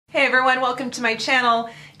everyone, welcome to my channel.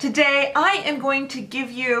 Today I am going to give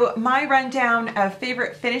you my rundown of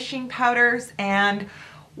favorite finishing powders and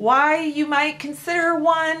why you might consider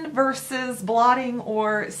one versus blotting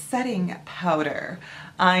or setting powder.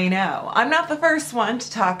 I know, I'm not the first one to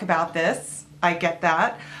talk about this, I get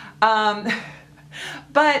that. But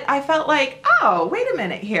I felt like, oh, wait a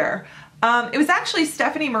minute here. It was actually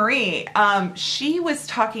Stephanie Marie. She was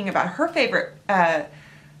talking about her favorite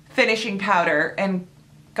finishing powder, and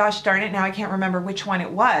gosh darn it, now I can't remember which one it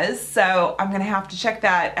was, so I'm gonna have to check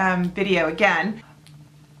that video again.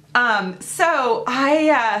 So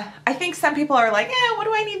I think some people are like, yeah, what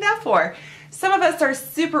do I need that for? Some of us are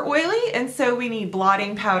super oily, and so we need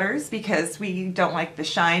blotting powders because we don't like the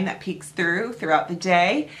shine that peeks throughout the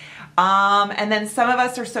day. And then some of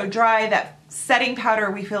us are so dry that setting powder,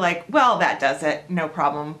 we feel like, well, that does it, no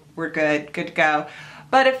problem, we're good to go.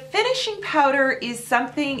 But a finishing powder is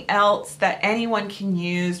something else that anyone can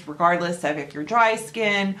use regardless of if you're dry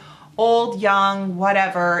skin, old, young,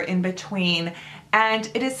 whatever in between.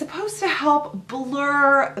 And it is supposed to help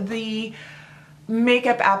blur the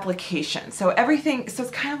makeup application. So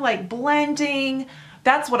it's kind of like blending.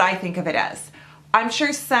 That's what I think of it as. I'm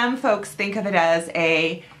sure some folks think of it as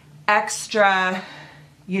a extra,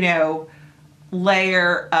 you know,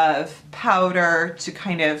 layer of powder to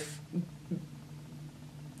kind of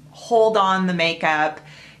hold on the makeup,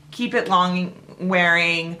 keep it long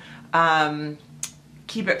wearing,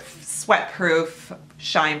 keep it sweat proof,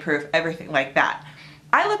 shine proof, everything like that.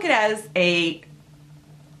 I look at it as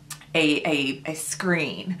a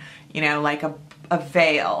screen, you know, like a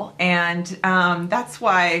veil. And that's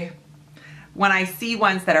why when I see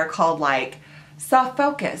ones that are called like soft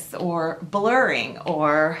focus or blurring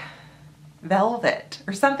or velvet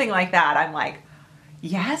or something like that, I'm like,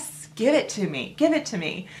 yes, give it to me, give it to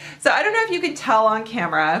me. So I don't know if you can tell on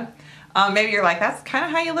camera. Maybe you're like, that's kind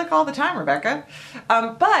of how you look all the time, Rebecca.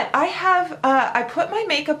 But I put my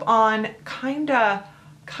makeup on kind of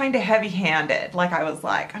heavy-handed. Like I was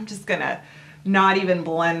like, I'm just gonna not even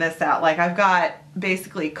blend this out. Like I've got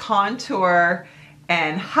basically contour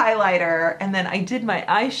and highlighter, and then I did my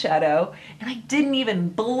eyeshadow, and I didn't even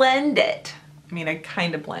blend it. I mean, I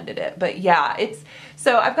kind of blended it, but yeah,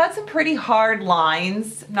 so I've got some pretty hard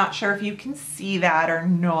lines. Not sure if you can see that or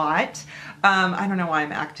not. I don't know why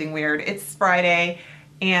I'm acting weird. It's Friday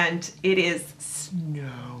and it is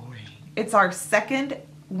snowing. It's our second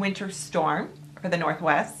winter storm for the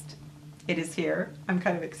Northwest. It is here. I'm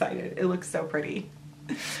kind of excited. It looks so pretty.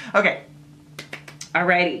 Okay,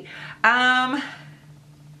 alrighty. I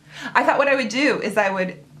thought what I would do is I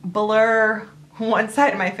would blur one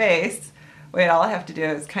side of my face. Wait, all I have to do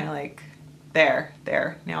is kind of like, there,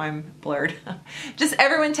 now I'm blurred. Just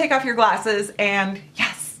everyone take off your glasses and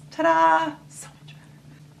yes, ta-da, so much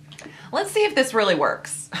better. Let's see if this really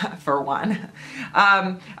works for one.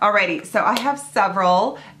 Alrighty, so I have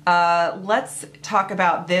several. Let's talk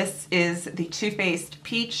about, this is the Too Faced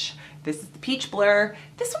Peach. This is the Peach Blur.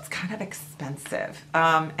 This one's kind of expensive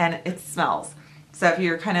and it smells. So if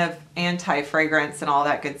you're kind of anti-fragrance and all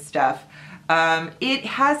that good stuff, it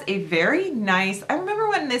has a very nice, I remember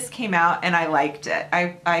when this came out and I liked it.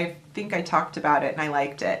 I think I talked about it and I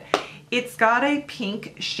liked it. It's got a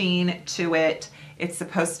pink sheen to it. It's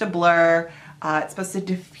supposed to blur. It's supposed to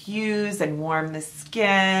diffuse and warm the skin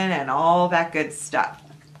and all that good stuff.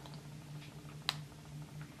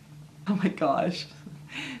 Oh my gosh.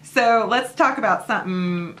 So let's talk about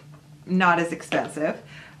something not as expensive.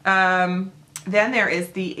 Then there is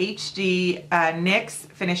the HD NYX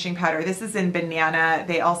Finishing Powder. This is in Banana.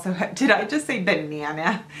 They also have, did I just say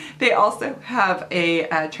banana? They also have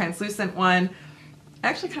a translucent one. I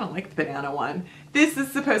actually kind of like the banana one. This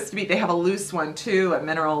is supposed to be, they have a loose one too, a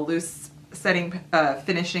mineral loose setting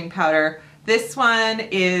finishing powder. This one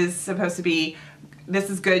is supposed to be,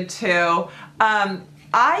 this is good too.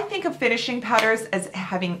 I think of finishing powders as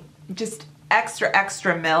having just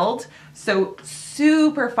extra milled, so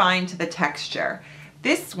super fine to the texture.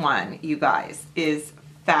 This one, you guys, is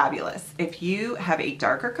fabulous. If you have a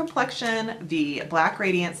darker complexion, the Black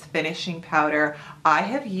Radiance Finishing Powder, I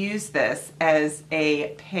have used this as a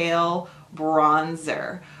pale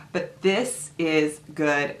bronzer, but this is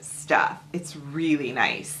good stuff. It's really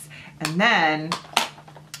nice. And then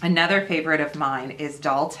another favorite of mine is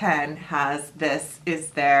Doll 10 has, this is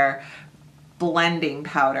their blending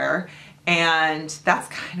powder. And that's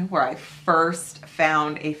kind of where I first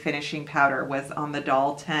found a finishing powder, was on the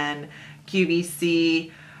Doll 10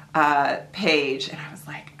 QVC page. And I was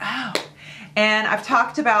like, oh. And I've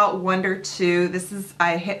talked about Wonder 2. This is,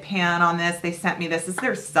 I hit pan on this. They sent me this. This is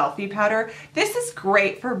their selfie powder. This is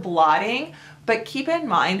great for blotting, but keep in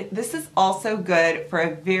mind, this is also good for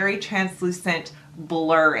a very translucent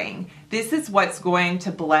blurring. This is what's going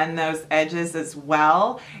to blend those edges as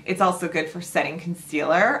well. It's also good for setting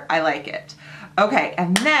concealer. I like it. Okay,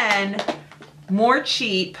 and then more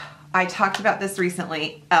cheap, I talked about this recently,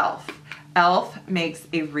 e.l.f. e.l.f. makes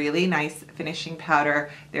a really nice finishing powder.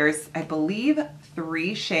 There's, I believe,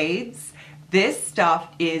 3 shades. This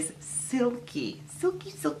stuff is silky, silky,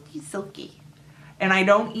 silky, silky. And I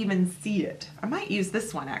don't even see it. I might use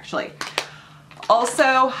this one actually.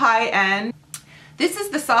 Also high end. This is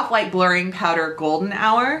the Soft Light Blurring Powder Golden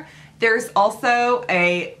Hour. There's also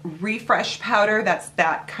a refresh powder that's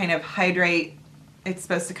that kind of hydrate. It's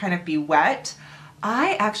supposed to kind of be wet.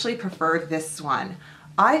 I actually prefer this one.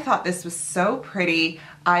 I thought this was so pretty.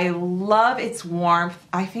 I love its warmth.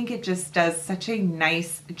 I think it just does such a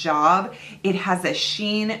nice job. It has a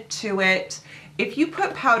sheen to it. If you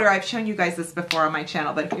put powder, I've shown you guys this before on my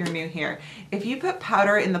channel, but if you're new here, if you put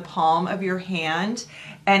powder in the palm of your hand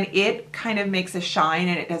and it kind of makes a shine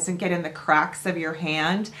and it doesn't get in the cracks of your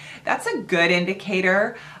hand, that's a good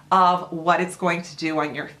indicator of what it's going to do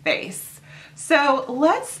on your face. So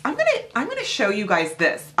I'm gonna show you guys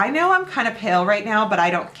this. I know I'm kind of pale right now, but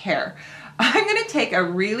I don't care. I'm gonna take a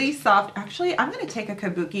really soft, actually, I'm gonna take a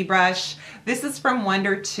kabuki brush. This is from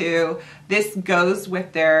Wonder 2. This goes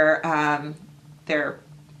with their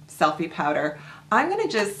selfie powder. I'm gonna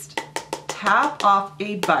just tap off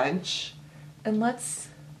a bunch and let's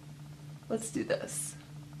do this.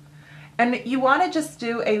 And you wanna just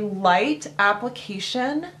do a light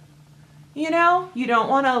application, you know? You don't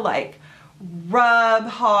wanna like rub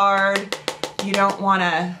hard. You don't want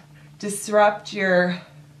to disrupt your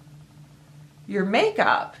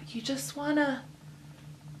makeup. You just want to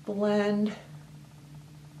blend.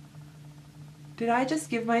 Did I just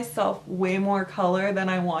give myself way more color than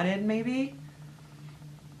I wanted maybe?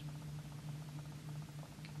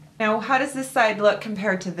 Now, how does this side look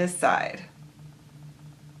compared to this side?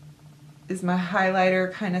 Is my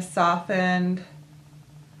highlighter kind of softened?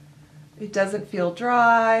 It doesn't feel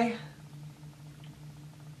dry.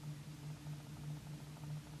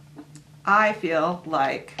 I feel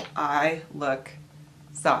like I look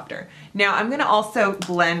softer. Now I'm gonna also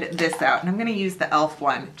blend this out, and I'm gonna use the e.l.f.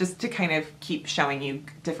 one just to kind of keep showing you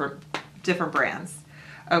different brands.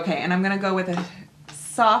 Okay, and I'm gonna go with a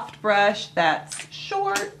soft brush that's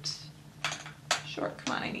short. Short,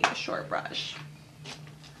 come on, I need a short brush.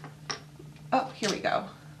 Oh, here we go.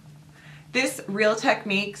 This Real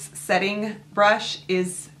Techniques setting brush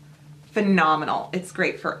is phenomenal. It's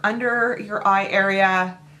great for under your eye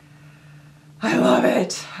area. I love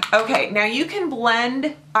it. Okay, now you can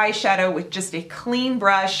blend eyeshadow with just a clean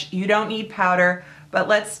brush. You don't need powder, but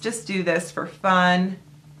let's just do this for fun.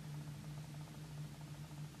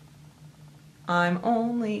 I'm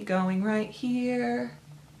only going right here.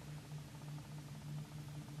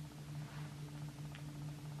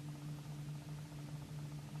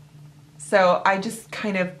 So I just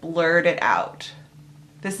kind of blurred it out.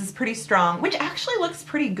 This is pretty strong, which actually looks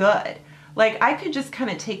pretty good. Like I could just kind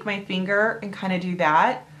of take my finger and kind of do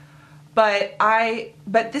that, but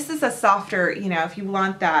this is a softer, you know, if you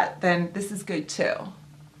want that, then this is good too.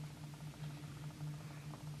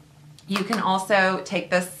 You can also take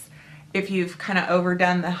this if you've kind of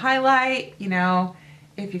overdone the highlight, you know,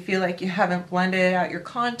 if you feel like you haven't blended out your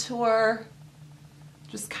contour,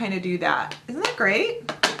 just kind of do that. Isn't that great?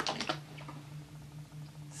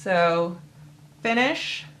 So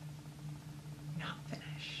finish.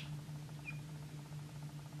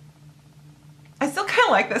 I still kind of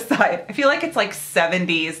like this side. I feel like it's like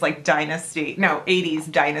 70s, like Dynasty, no,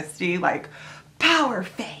 80s Dynasty, like power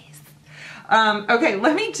face. Okay,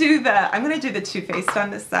 let me do I'm gonna do the Too Faced on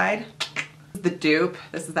this side. The dupe,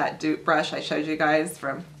 this is that dupe brush I showed you guys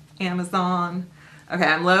from Amazon. Okay,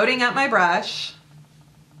 I'm loading up my brush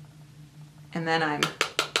and then I'm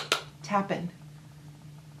tapping.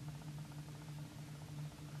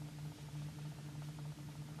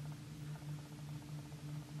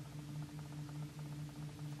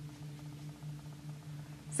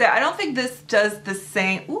 So I don't think this does the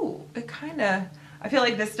same. Ooh, it kind of, I feel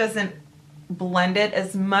like this doesn't blend it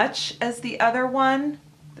as much as the other one,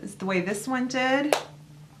 as the way this one did.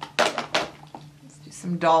 Let's do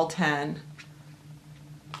some Doll 10.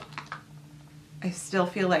 I still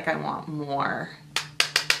feel like I want more.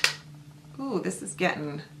 Ooh, this is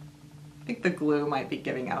getting, I think the glue might be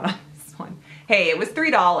giving out on this one. Hey, it was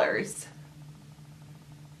 $3.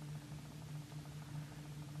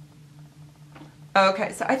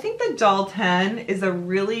 Okay, so I think the Doll 10 is a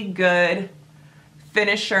really good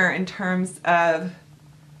finisher in terms of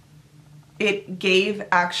it gave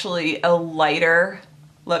actually a lighter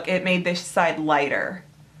look. It made this side lighter.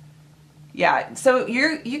 Yeah, so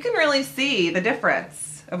you can really see the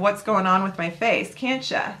difference of what's going on with my face, can't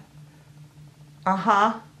you?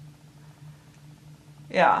 Uh-huh.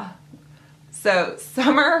 Yeah. So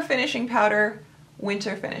summer finishing powder,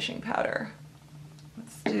 winter finishing powder.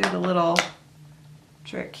 Let's do the little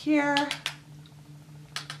trick here.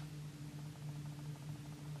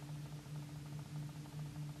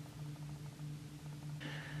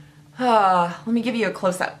 Let me give you a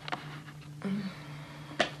close-up.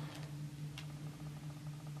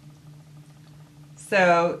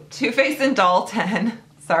 So Too Faced and Dalton,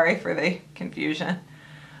 sorry for the confusion,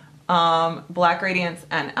 Black Radiance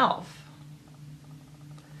and e.l.f.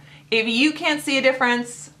 If you can't see a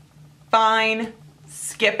difference, fine,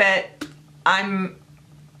 skip it. I'm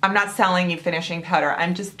not selling you finishing powder.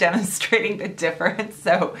 I'm just demonstrating the difference.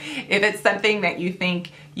 So if it's something that you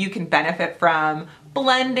think you can benefit from,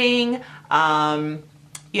 blending,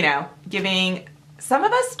 you know, giving, some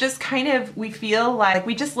of us just kind of, we feel like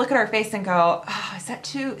we just look at our face and go, oh, is that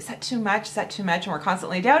too much? Is that too much? And we're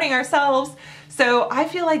constantly doubting ourselves. So I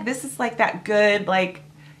feel like this is like that good, like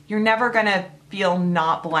you're never gonna feel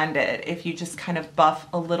not blended if you just kind of buff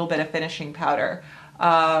a little bit of finishing powder.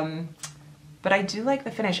 But I do like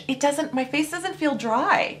the finish. It doesn't, my face doesn't feel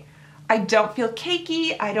dry. I don't feel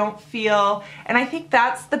cakey, I don't feel, and I think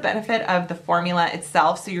that's the benefit of the formula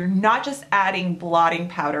itself. So you're not just adding blotting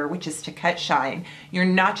powder, which is to cut shine. You're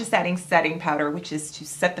not just adding setting powder, which is to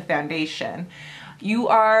set the foundation. You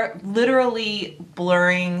are literally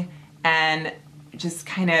blurring and just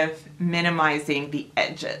kind of minimizing the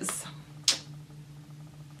edges.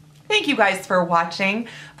 Thank you guys for watching.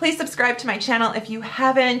 Please subscribe to my channel if you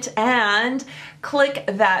haven't, and click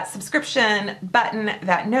that subscription button,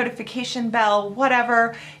 that notification bell,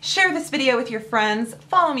 whatever. Share this video with your friends.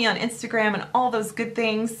 Follow me on Instagram and all those good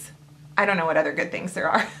things. I don't know what other good things there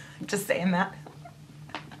are. I'm just saying that.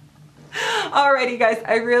 Alrighty guys,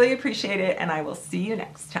 I really appreciate it, and I will see you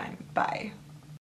next time. Bye.